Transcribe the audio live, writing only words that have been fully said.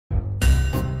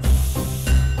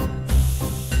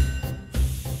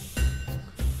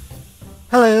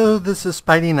Hello, this is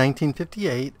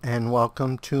Spidey1958 and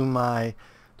welcome to my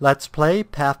Let's Play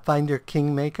Pathfinder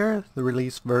Kingmaker, the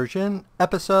release version,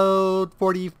 episode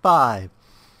 45.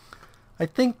 I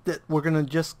think that we're going to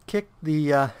just kick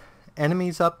the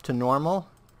enemies up to normal,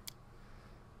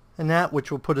 and that which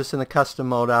will put us in a custom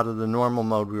mode out of the normal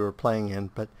mode we were playing in,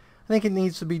 but I think it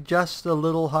needs to be just a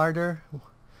little harder.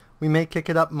 We may kick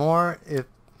it up more if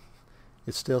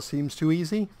it still seems too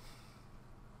easy.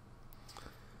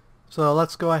 So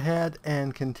let's go ahead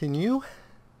and continue.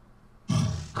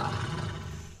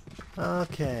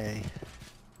 Okay.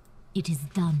 It is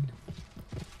done.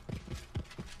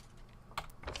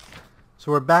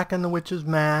 So we're back on the witch's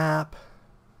map.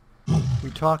 We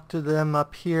talked to them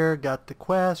up here, got the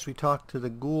quest. We talked to the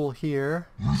ghoul here.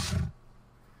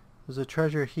 There's a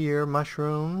treasure here,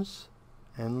 mushrooms,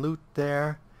 and loot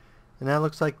there. And that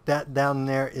looks like that down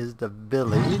there is the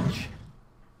village.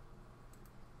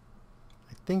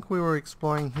 I think we were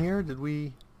exploring here. Did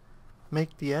we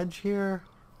make the edge here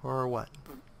or what?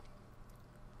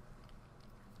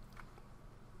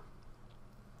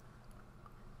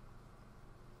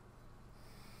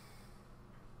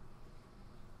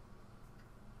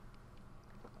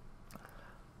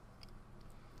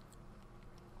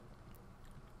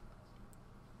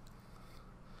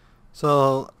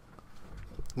 So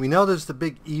we know there's the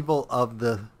big evil of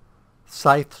the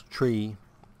Scythe tree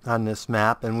on this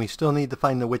map, and we still need to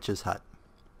find the witch's hut.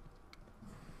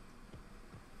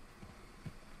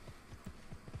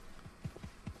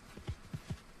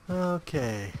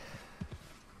 Okay.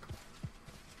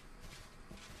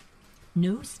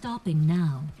 No stopping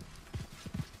now.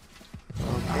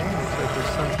 Okay, looks like there's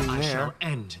something there. I shall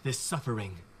end this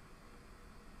suffering.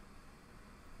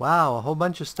 Wow, a whole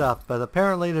bunch of stuff, but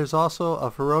apparently there's also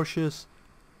a ferocious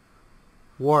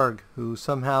warg who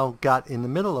somehow got in the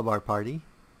middle of our party.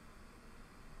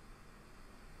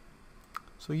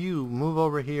 So you move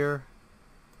over here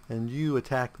and you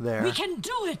attack there. We can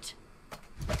do it!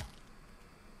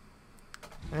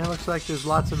 And it looks like there's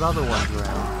lots of other ones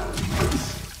around.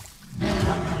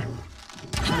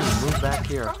 Move back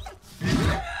here.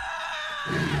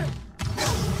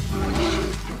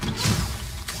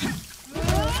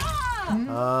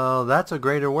 Oh, that's a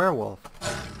greater werewolf.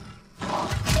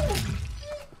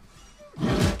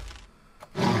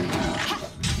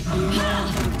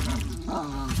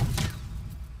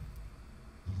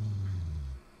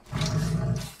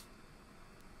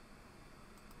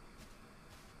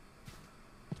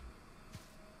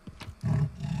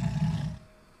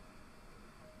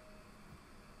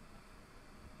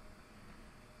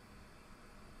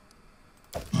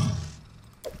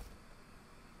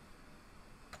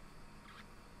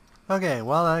 Okay,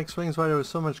 well that explains why there was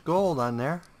so much gold on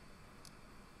there.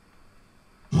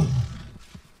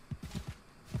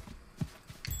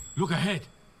 Look ahead.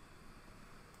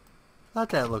 Thought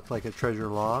that looked like a treasure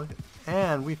log.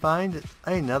 And we find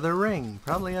another ring.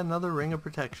 Probably another ring of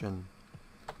protection.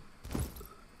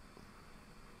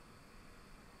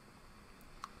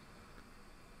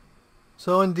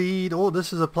 So indeed, oh,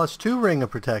 this is a +2 ring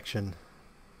of protection.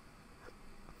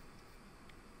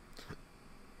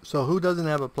 So who doesn't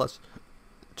have a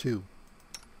 +2?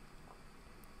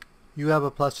 You have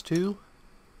a +2.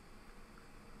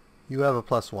 You have a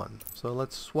 +1. So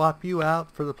let's swap you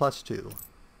out for the +2.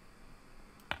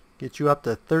 Get you up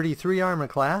to 33 armor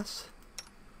class.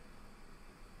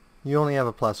 You only have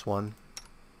a +1.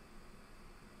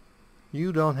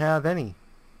 You don't have any.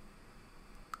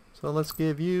 So let's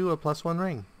give you a +1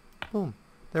 ring. Boom.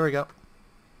 There we go.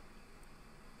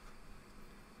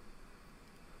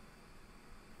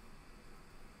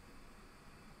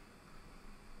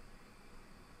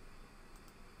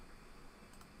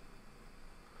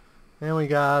 And we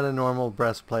got a normal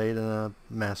breastplate and a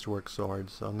masterwork sword,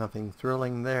 so nothing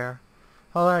thrilling there.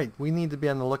 Alright, we need to be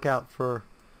on the lookout for...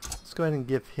 Let's go ahead and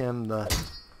give him the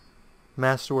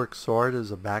masterwork sword as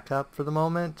a backup for the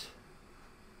moment.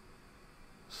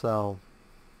 So...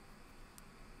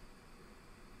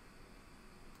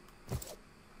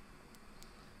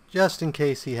 just in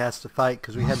case he has to fight,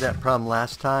 because we had that problem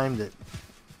last time that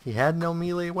he had no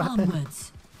melee weapon.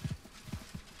 Onwards.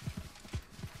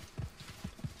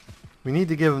 We need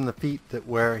to give him the feat that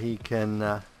where he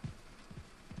can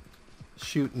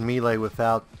shoot in melee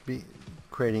without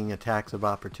creating attacks of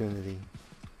opportunity.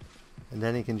 And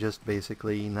then he can just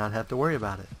basically not have to worry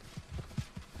about it.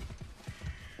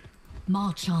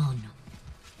 March on.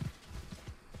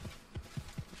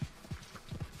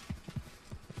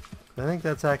 I think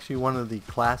that's actually one of the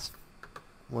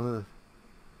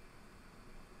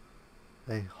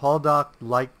a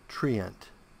Haldock-like treant.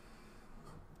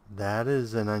 That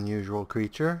is an unusual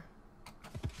creature.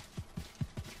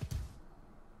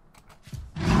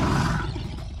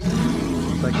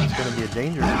 going to be a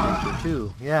dangerous creature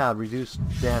too. Yeah, reduced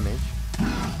damage.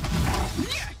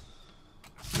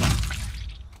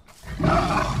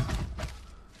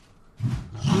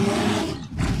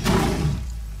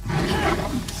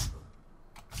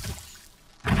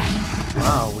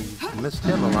 Wow, we missed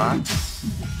him a lot.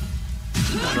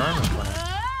 His armor class.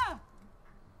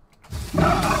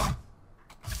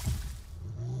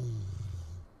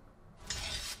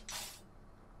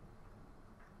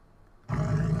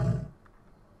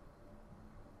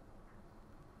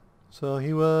 So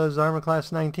he was armor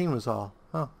class 19 was all.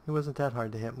 Oh, he wasn't that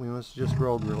hard to hit. We must have just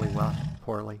rolled really well,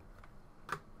 poorly.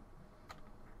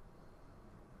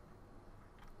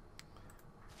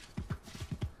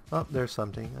 Oh, there's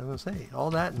something. I was going to say, all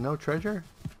that and no treasure?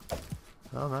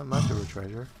 Well, not much of a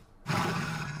treasure.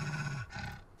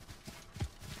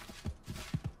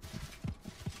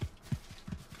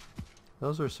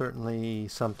 Those are certainly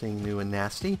something new and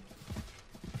nasty.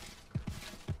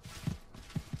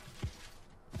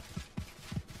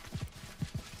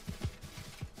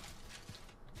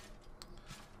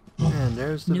 And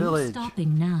there's the village. No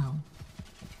stopping now.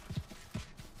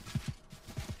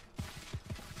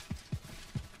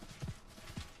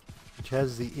 Which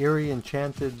has the eerie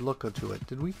enchanted look to it.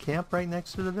 Did we camp right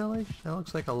next to the village? That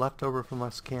looks like a leftover from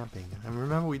us camping. And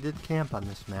remember, we did camp on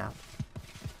this map.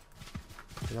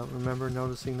 I don't remember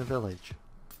noticing the village.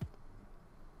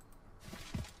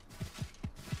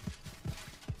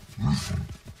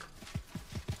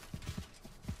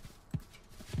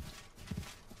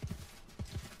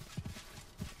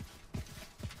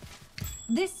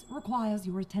 This requires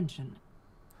your attention.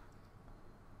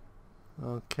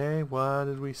 Okay, what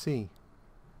did we see?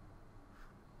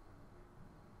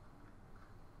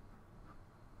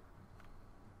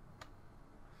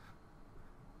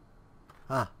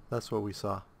 Ah, that's what we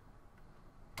saw.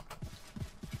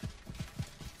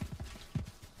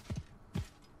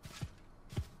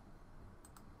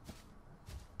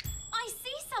 I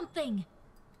see something!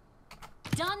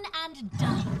 Done and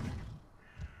done.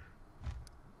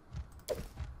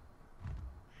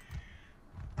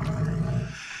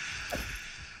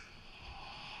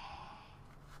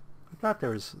 I thought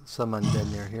there was some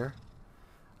undead near here.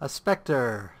 A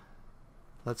specter.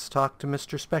 Let's talk to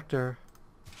Mr. Specter.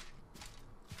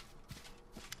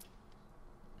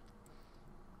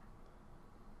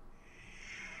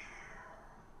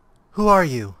 Who are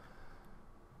you?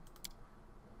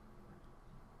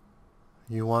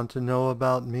 You want to know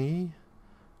about me?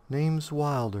 Name's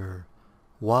Wilder.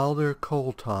 Wilder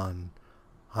Colton.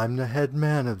 I'm the head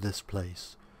man of this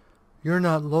place. You're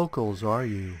not locals, are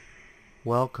you?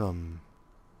 Welcome.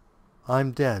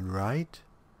 I'm dead, right?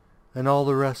 And all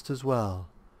the rest as well.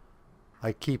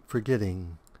 I keep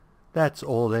forgetting. That's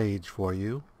old age for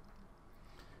you.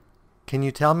 Can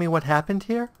you tell me what happened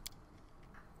here?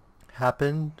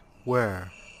 Happened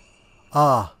where?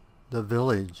 Ah, the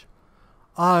village.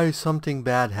 Aye, something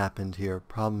bad happened here.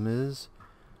 Problem is,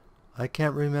 I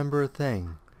can't remember a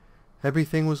thing.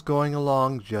 Everything was going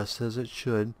along just as it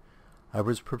should. I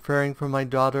was preparing for my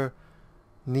daughter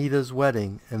Nita's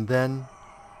wedding, and then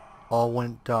all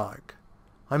went dark.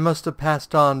 I must have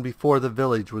passed on before the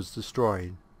village was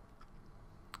destroyed.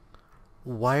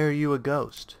 Why are you a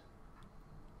ghost?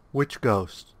 Which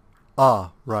ghost?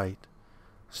 Ah, right.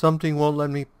 Something won't let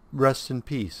me rest in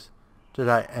peace. Did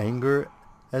I anger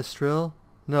Estril?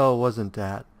 No, it wasn't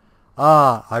that.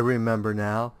 Ah, I remember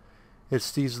now.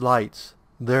 It's these lights.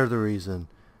 They're the reason.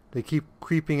 They keep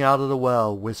creeping out of the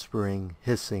well, whispering,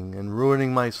 hissing, and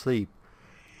ruining my sleep.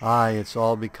 Aye, it's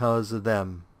all because of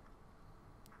them.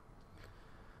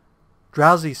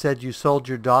 Drowsy said you sold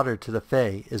your daughter to the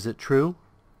Fae. Is it true?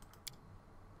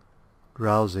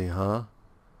 Drowsy, huh?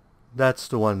 That's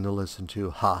the one to listen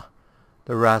to. Ha!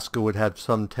 The rascal would have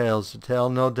some tales to tell,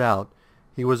 no doubt.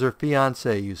 He was her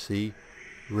fiancé, you see.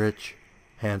 Rich,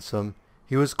 handsome.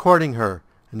 He was courting her,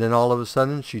 and then all of a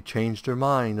sudden she changed her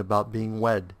mind about being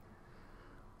wed.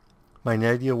 My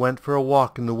Nadia went for a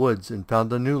walk in the woods and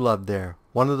found a new love there,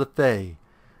 one of the Fae.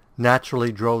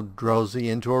 Naturally drove Drowsy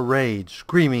into a rage,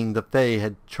 screaming the Fae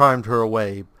had charmed her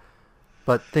away.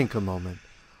 But think a moment.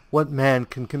 What man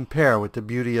can compare with the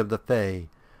beauty of the Fae?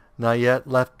 Nayette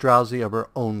left Drowsy of her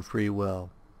own free will.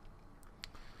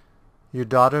 Your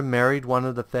daughter married one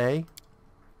of the Fae?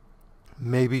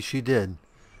 Maybe she did.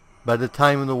 By the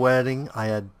time of the wedding, I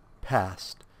had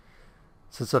passed.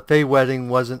 Since a Fae wedding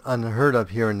wasn't unheard of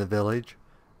here in the village,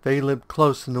 Fae lived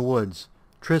close in the woods.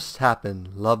 Trysts happened,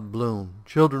 love bloomed,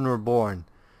 children were born.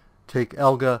 Take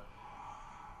Elga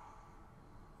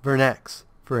Vernex,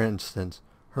 for instance.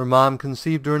 Her mom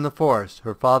conceived her in the forest,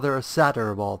 her father a satyr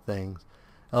of all things.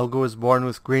 Elga was born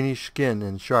with greenish skin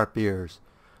and sharp ears.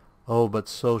 Oh, but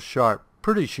so sharp.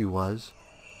 Pretty she was.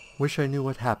 Wish I knew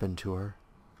what happened to her.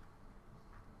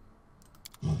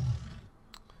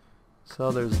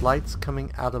 So there's lights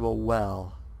coming out of a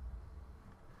well.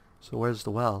 So where's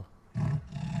the well?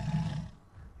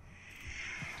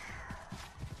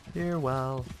 Dear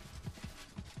well.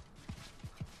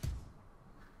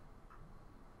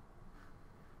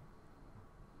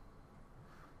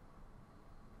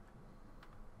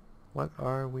 What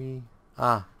are we?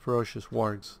 Ah, ferocious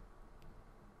wargs.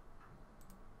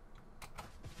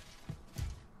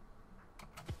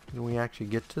 Can we actually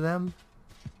get to them?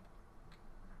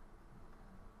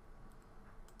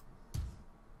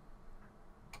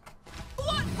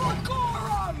 What for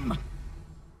Gorum?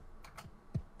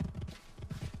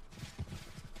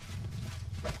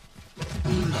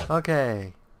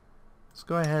 Okay. Let's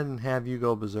go ahead and have you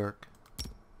go berserk,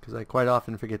 because I quite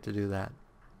often forget to do that.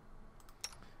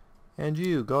 And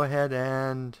you, go ahead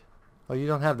and... Oh, you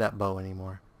don't have that bow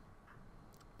anymore.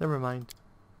 Never mind.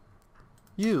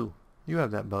 You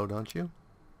have that bow, don't you?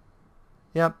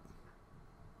 Yep.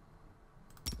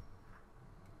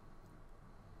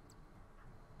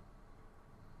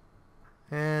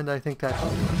 And I think that's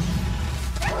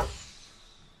all.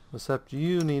 Except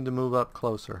you need to move up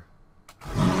closer.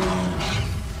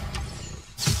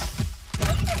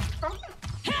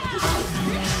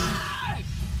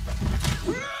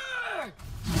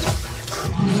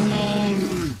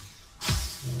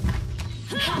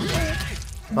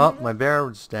 Oh, my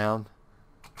bear's down.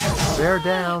 Bear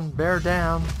down, bear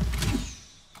down.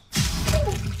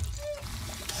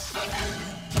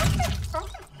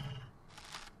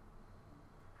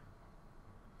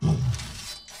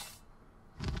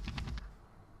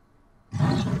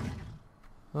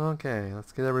 Okay,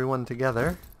 let's get everyone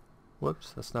together.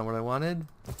 Whoops, that's not what I wanted.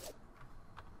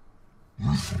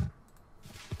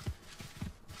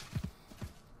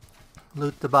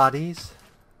 Loot the bodies.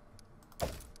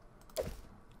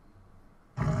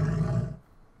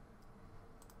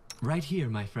 Right here,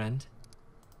 my friend.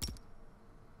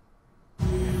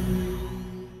 I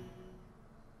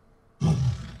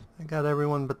got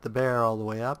everyone but the bear all the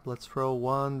way up. Let's throw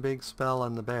one big spell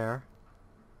on the bear.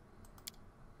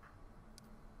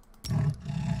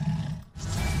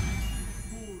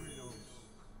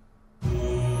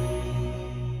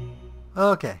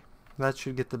 Okay, that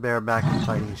should get the bear back in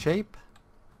fighting shape.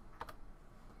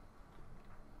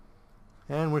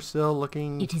 And we're still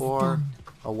looking It is for done.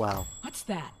 a well. What's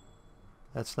that?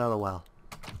 That's not a well.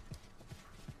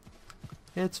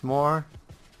 It's more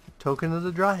token of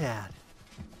the Dryad.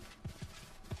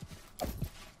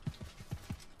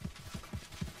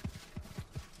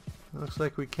 Looks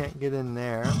like we can't get in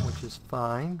there, which is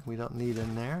fine. We don't need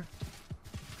in there.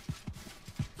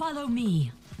 Follow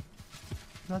me.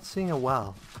 Not seeing a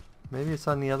well. Maybe it's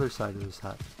on the other side of this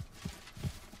hut.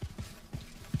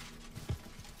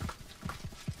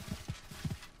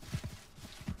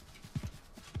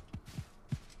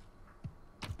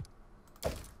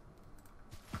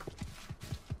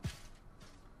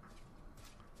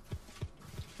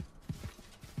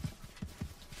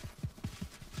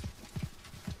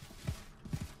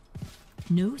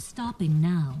 No stopping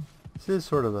now. This is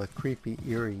sort of a creepy,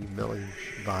 eerie village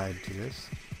vibe to this.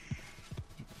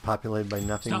 Populated by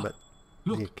nothing Stop. but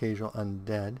Look. the occasional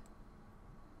undead.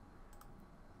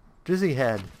 Drizzy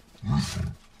head.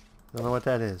 Don't know what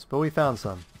that is, but we found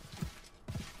some.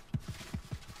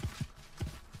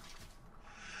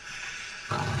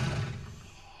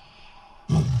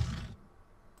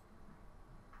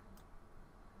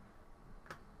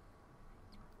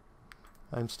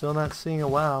 I'm still not seeing a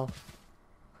wow.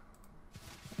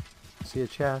 I see a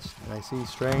chest, and I see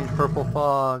strange purple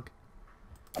fog.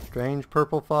 Strange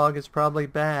purple fog is probably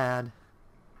bad.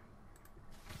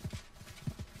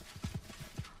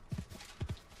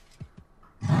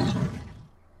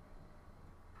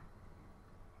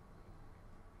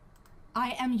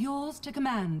 I am yours to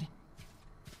command.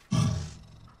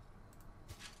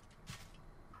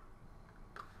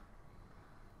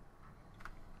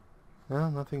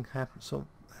 Well, nothing happened so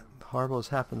horrible has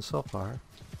happened so far.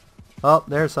 Oh,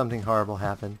 there's something horrible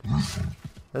happened.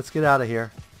 Let's get out of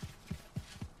here.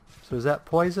 So is that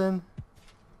poison?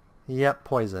 Yep,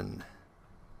 poison.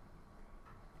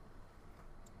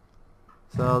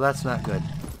 So that's not good.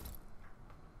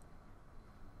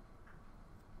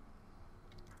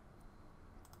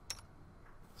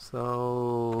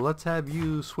 So let's have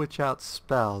you switch out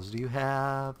spells. Do you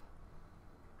have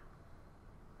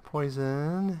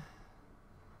poison?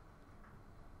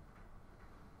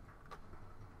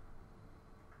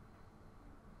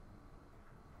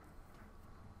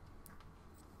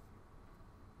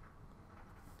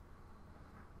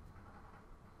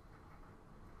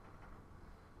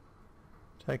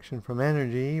 Protection from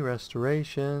energy,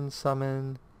 restoration,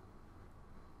 summon,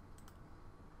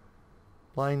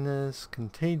 blindness,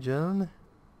 contagion,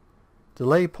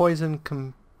 delay poison,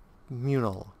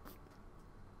 communal.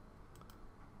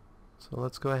 So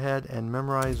let's go ahead and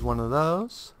memorize one of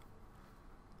those.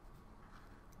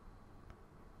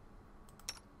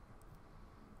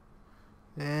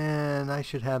 And I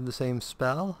should have the same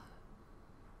spell.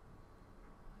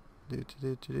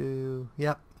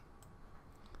 Yep.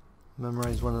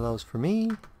 Memorize one of those for me.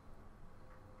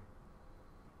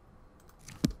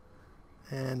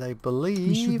 And I believe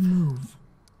We should move.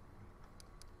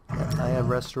 I have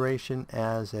restoration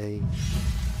as a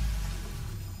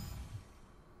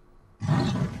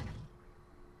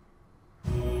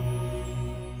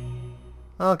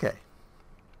okay. So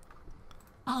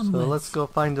Onwards. let's go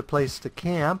find a place to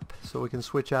camp so we can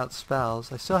switch out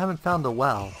spells. I still haven't found a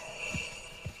well.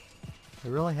 I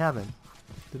really haven't.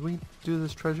 Did we do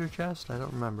this treasure chest? I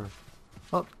don't remember.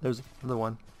 Oh, there's another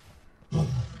one.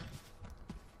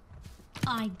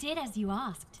 I did as you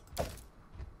asked.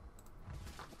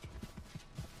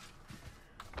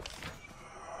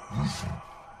 Looks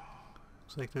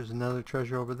like there's another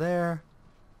treasure over there.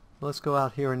 Let's go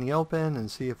out here in the open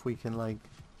and see if we can, like,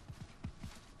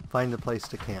 find a place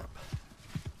to camp.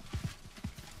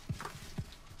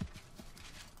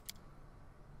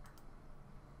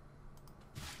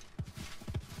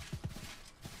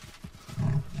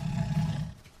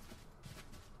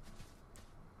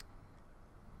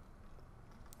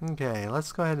 Okay,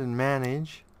 let's go ahead and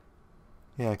manage.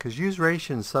 Yeah, because use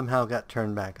rations somehow got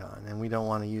turned back on, and we don't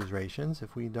want to use rations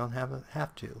if we don't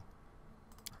have to.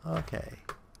 Okay.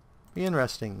 Be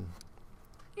interesting.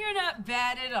 You're not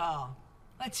bad at all.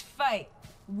 Let's fight,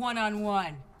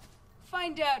 one-on-one.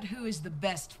 Find out who is the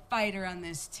best fighter on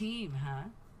this team, huh?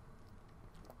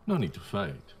 No need to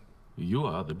fight. You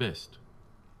are the best.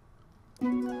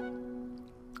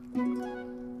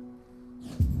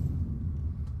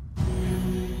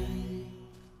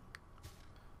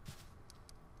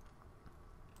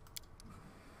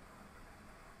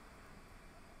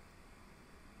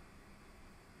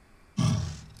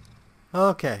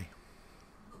 Okay.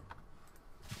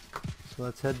 So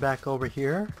let's head back over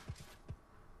here.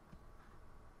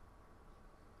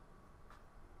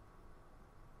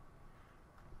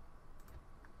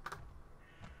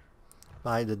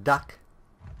 By the duck,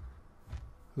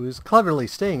 who is cleverly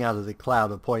staying out of the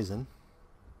cloud of poison.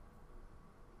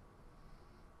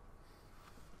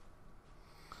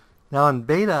 Now in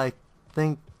beta, I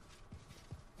think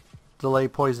delay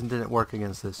poison didn't work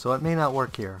against this, so it may not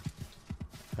work here.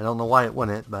 I don't know why it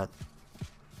wouldn't, but...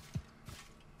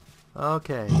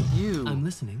 Okay, you... I'm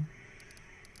listening.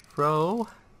 Throw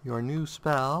your new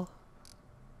spell.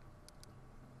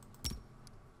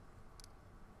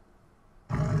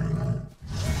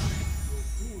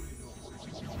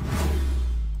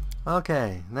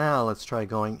 Okay, now let's try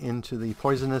going into the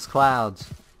poisonous clouds.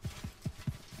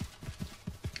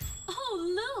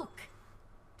 Oh, look!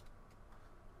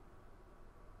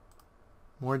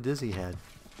 More dizzy head.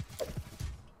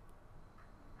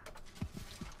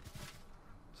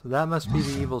 So that must be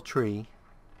the evil tree.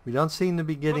 We don't seem to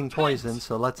be getting poisoned,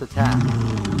 so let's attack.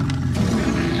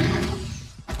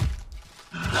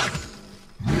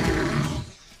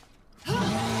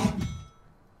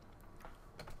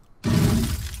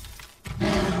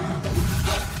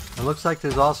 It looks like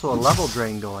there's also a level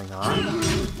drain going on.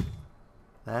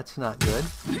 That's not good.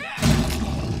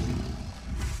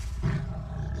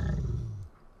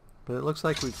 But it looks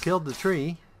like we've killed the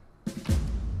tree.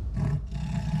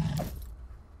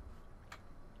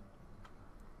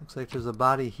 Looks like there's a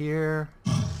body here,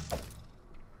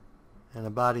 and a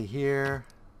body here,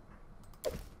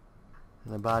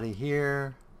 and a body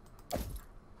here.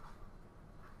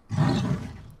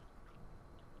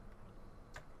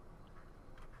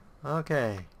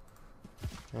 Okay.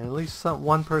 And at least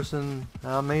one person,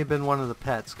 may have been one of the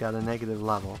pets, got a negative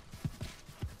level.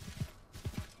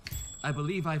 I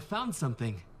believe I found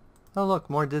something. Oh look,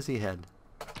 more dizzy head.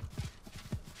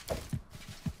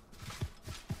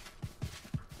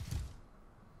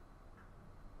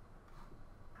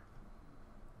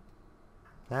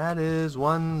 That is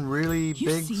one really You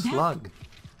big see that? slug.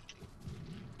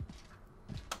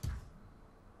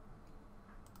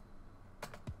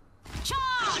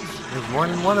 There's more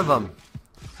than one of them.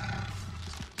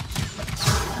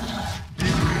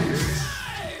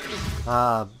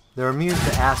 They're immune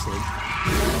to acid.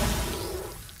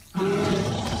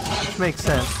 Which makes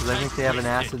sense, because I think they have an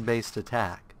acid-based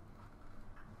attack.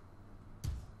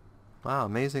 Wow,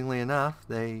 amazingly enough,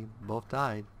 they both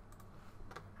died.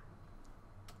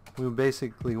 We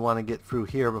basically want to get through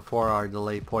here before our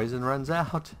delay poison runs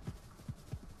out.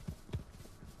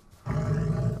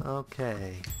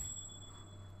 Okay.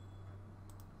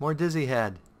 More dizzy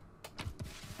head.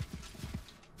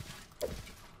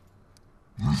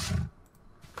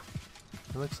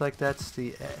 It looks like that's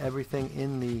the everything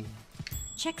in the...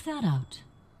 Check that out.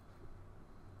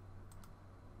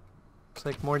 Looks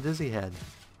like more dizzy head.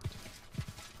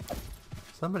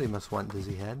 Somebody must want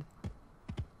dizzy head.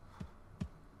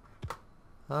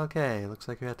 Okay, looks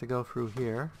like we have to go through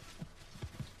here.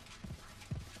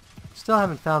 Still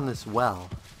haven't found this well.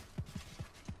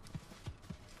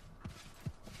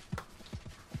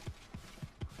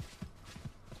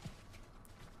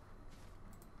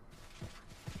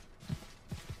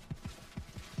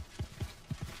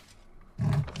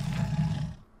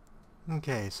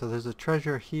 Okay, so there's a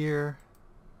treasure here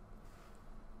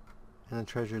and a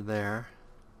treasure there.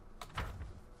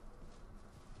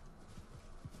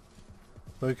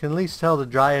 But we can at least tell the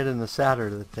Dryad and the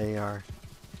Satyr that they are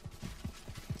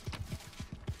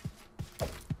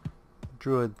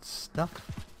Druid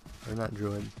stuff. Or not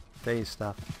Druid, Fae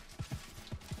stuff.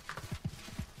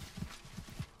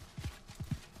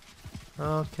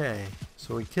 Okay,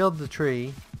 so we killed the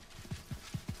tree.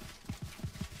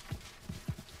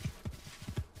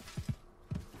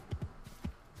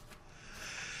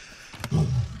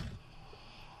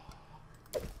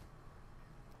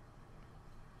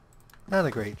 Not a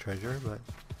great treasure, but...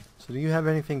 So do you have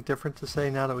anything different to say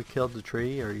now that we killed the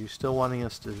tree? Or are you still wanting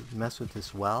us to mess with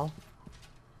this well?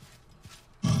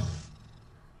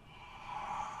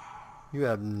 You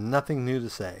have nothing new to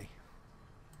say.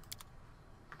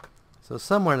 So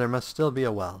somewhere there must still be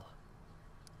a well.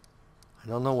 I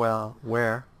don't know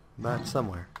where, but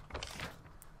somewhere.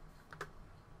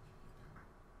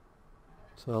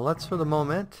 So let's, for the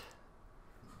moment,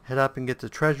 head up and get the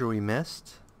treasure we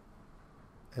missed.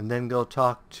 And then go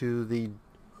talk to the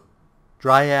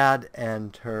Dryad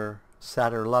and her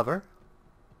Satyr lover.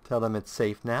 Tell them it's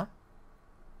safe now.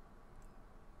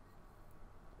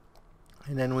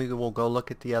 And then we will go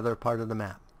look at the other part of the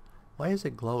map. Why is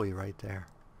it glowy right there?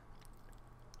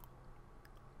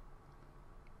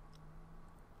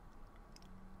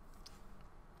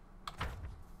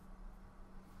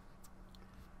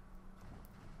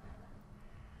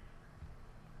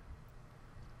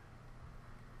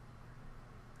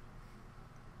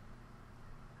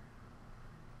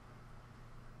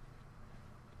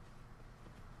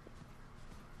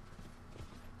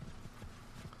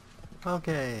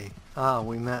 Okay. Ah,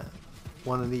 we met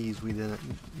one of these. We didn't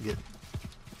get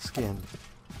skinned.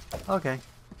 Okay.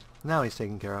 Now he's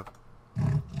taken care of.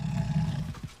 And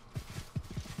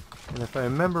if I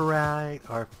remember right,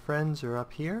 our friends are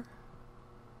up here.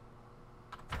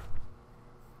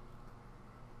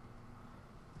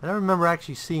 I don't remember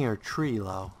actually seeing her tree,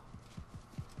 though.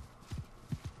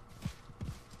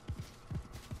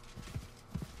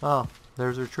 Oh,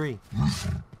 there's her tree.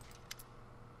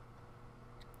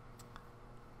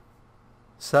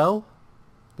 So,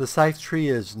 the Scythe tree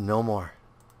is no more.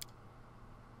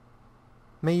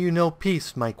 May you know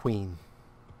peace, my queen.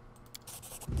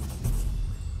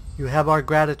 You have our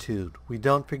gratitude. We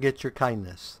don't forget your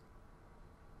kindness.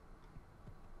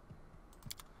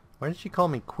 Why did she call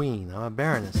me queen? I'm a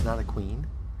baroness, not a queen.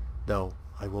 Though,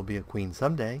 I will be a queen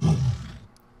someday.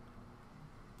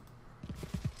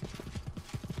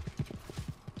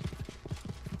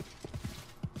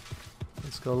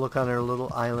 Let's go look on her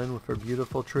little island with her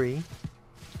beautiful tree.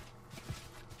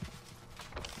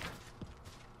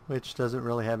 Which doesn't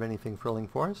really have anything thrilling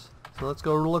for us. So let's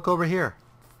go look over here.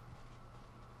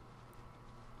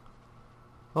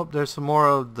 Oh, there's some more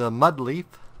of the mud leaf.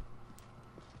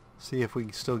 See if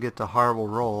we still get the horrible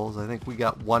rolls. I think we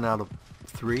got 1 out of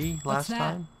 3 last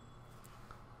time.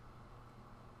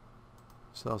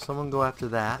 So someone go after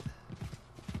that.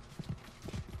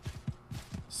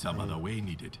 Some other way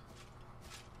needed.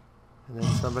 And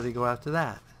then somebody go after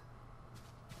that.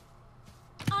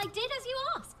 I did as you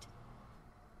asked.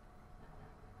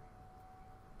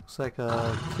 Looks like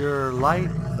a cure light,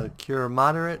 a cure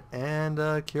moderate, and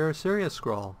a cure serious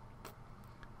scroll.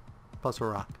 Plus a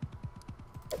rock.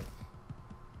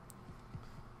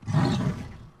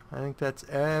 I think that's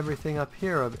everything up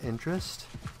here of interest.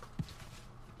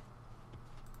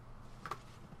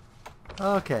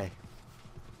 Okay.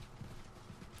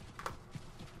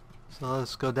 So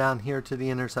let's go down here to the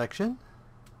intersection.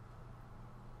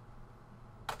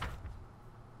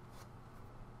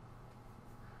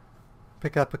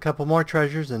 Pick up a couple more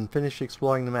treasures and finish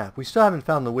exploring the map. We still haven't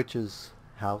found the witch's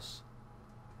house,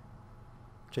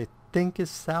 which I think is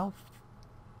south.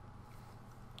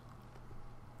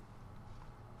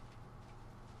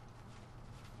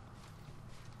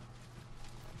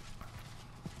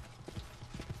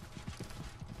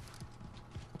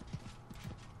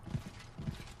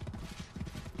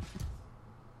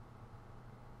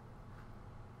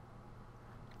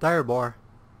 Dire boar.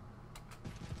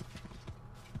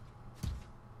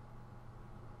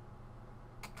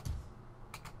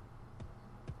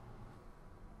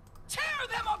 Tear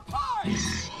them apart!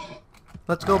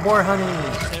 Let's go boar hunting.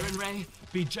 Aaron Ray,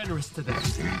 be generous to them,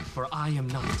 for I am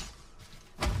not.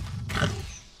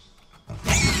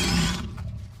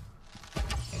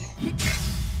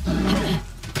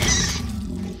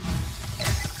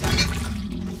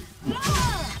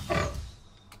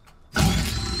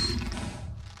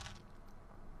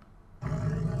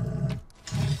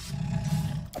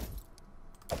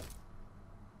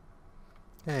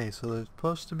 Okay, so there's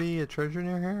supposed to be a treasure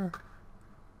near here.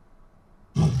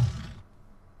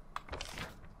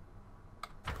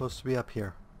 Supposed to be up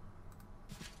here.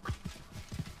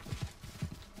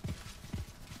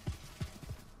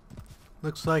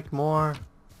 Looks like more.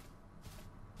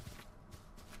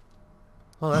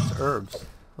 Oh, that's herbs.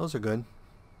 Those are good.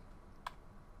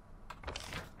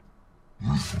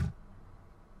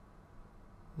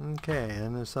 Okay,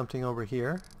 and there's something over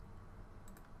here.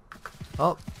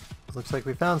 Oh, looks like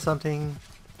we found something.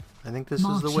 I think this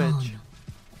is the March witch.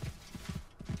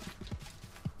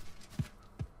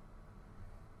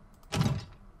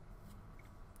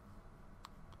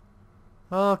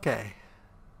 Okay.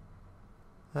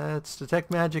 Let's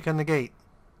detect magic on the gate.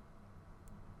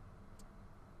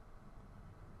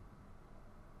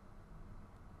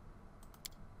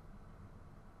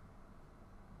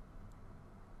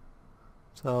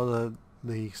 So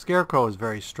the scarecrow is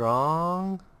very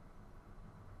strong.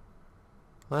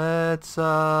 Let's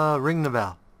ring the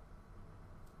bell.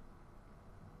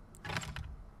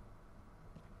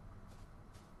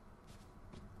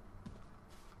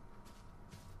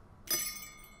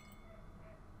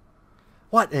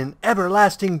 What an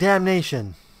everlasting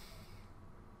damnation!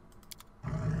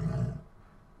 Is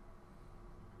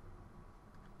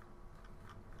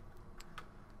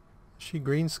she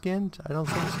green-skinned? I don't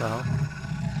think so.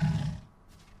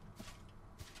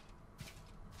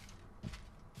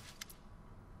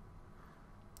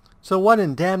 So what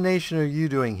in damnation are you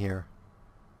doing here?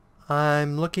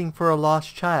 I'm looking for a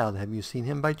lost child. Have you seen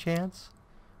him by chance?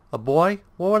 A boy?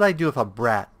 What would I do if a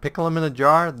brat? Pickle him in a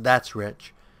jar? That's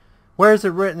rich. Where is it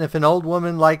written if an old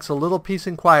woman likes a little peace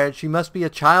and quiet, she must be a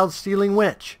child-stealing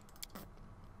witch?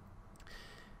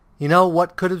 You know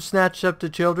what could have snatched up the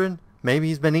children? Maybe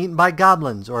he's been eaten by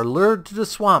goblins, or lured to the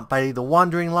swamp by the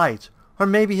wandering lights. Or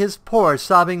maybe his poor,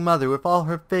 sobbing mother, with all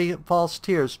her false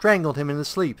tears, strangled him in his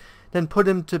sleep, then put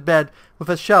him to bed with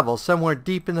a shovel somewhere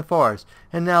deep in the forest,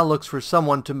 and now looks for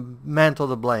someone to mantle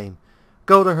the blame.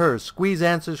 Go to her, squeeze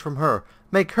answers from her,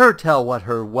 make her tell what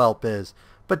her whelp is,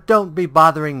 but don't be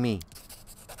bothering me.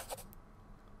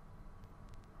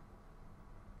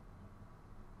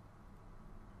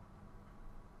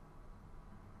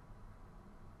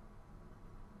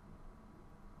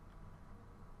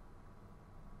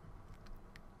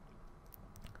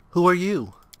 Who are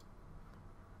you?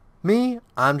 Me?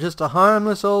 I'm just a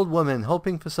harmless old woman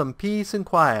hoping for some peace and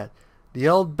quiet. The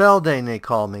old beldame they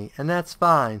call me, and that's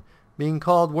fine, being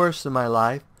called worse in my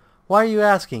life. Why are you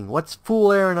asking? What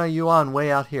fool errand are you on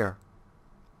way out here?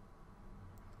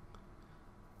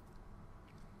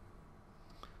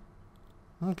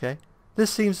 Okay. This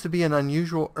seems to be an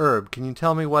unusual herb. Can you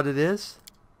tell me what it is?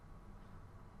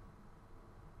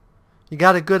 You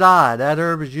got a good eye. That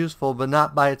herb is useful, but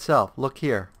not by itself. Look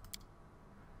here.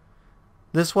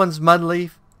 This one's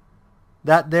mudleaf.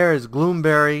 That there is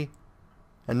gloomberry.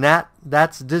 And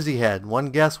that's dizzy head. One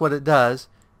guess what it does.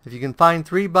 If you can find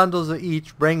 3 bundles of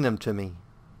each, bring them to me.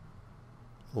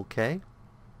 Okay.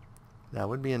 That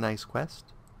would be a nice quest.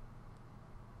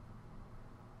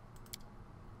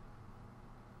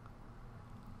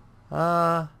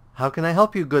 How can I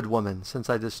help you, good woman, since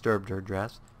I disturbed her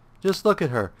dress? Just look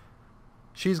at her.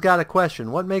 She's got a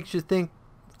question. What makes you think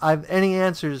I've any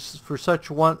answers for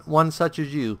one such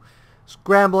as you?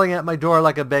 Scrambling at my door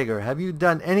like a beggar. Have you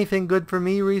done anything good for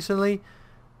me recently?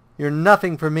 You're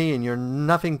nothing for me, and you're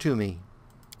nothing to me.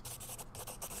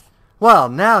 Well,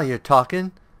 now you're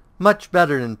talking. Much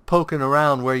better than poking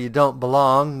around where you don't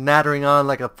belong, nattering on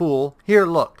like a fool. Here,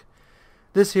 look.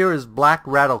 This here is black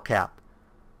rattlecap.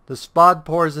 The spod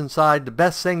pours inside the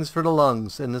best things for the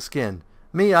lungs and the skin.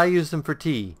 Me, I use them for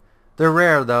tea. They're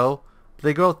rare, though.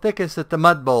 They grow thickest at the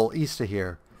mud bowl east of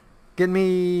here. Get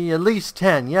me at least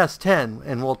 10, yes, 10,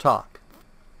 and we'll talk.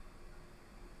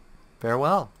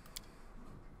 Farewell.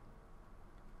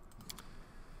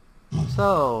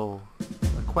 So,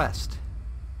 a quest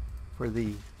for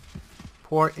the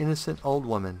poor innocent old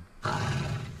woman.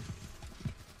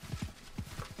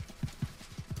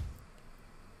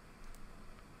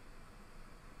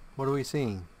 What are we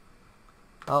seeing?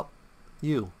 Oh,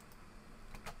 you.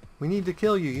 We need to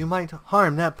kill you. You might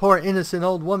harm that poor innocent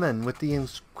old woman with the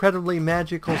incredibly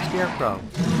magical scarecrow.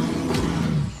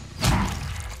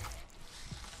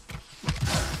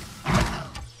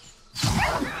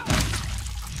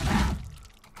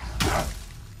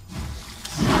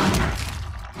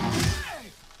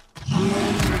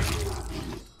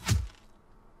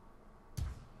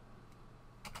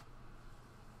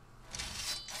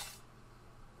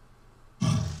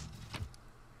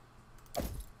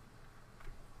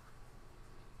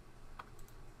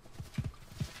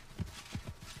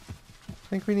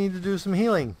 I think we need to do some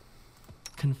healing.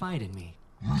 Confide in me.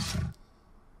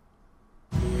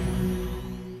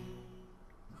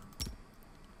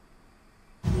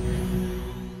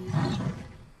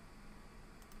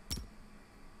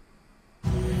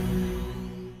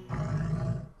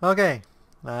 Okay,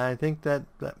 I think that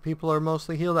people are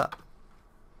mostly healed up.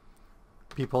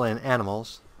 People and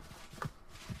animals.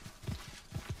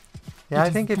 Yeah, I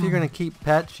think if you're going to keep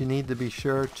pets, you need to be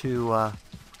sure to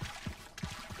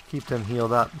keep them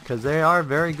healed up, because they are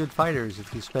very good fighters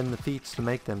if you spend the feats to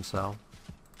make them so.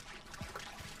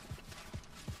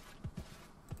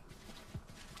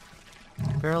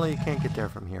 Apparently you can't get there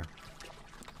from here.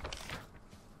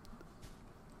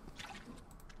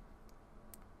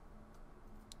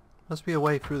 Must be a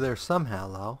way through there somehow,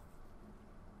 though.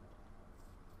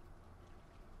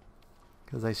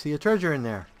 Because I see a treasure in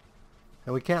there.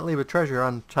 And we can't leave a treasure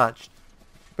untouched.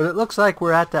 But it looks like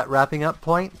we're at that wrapping up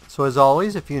point. So as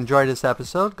always, if you enjoyed this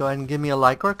episode, go ahead and give me a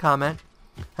like or a comment.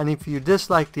 And if you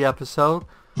disliked the episode,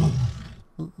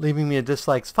 leaving me a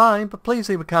dislike's fine, but please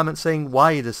leave a comment saying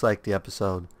why you disliked the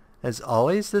episode. As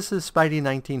always, this is Spidey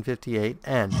 1958,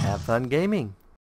 and have fun gaming.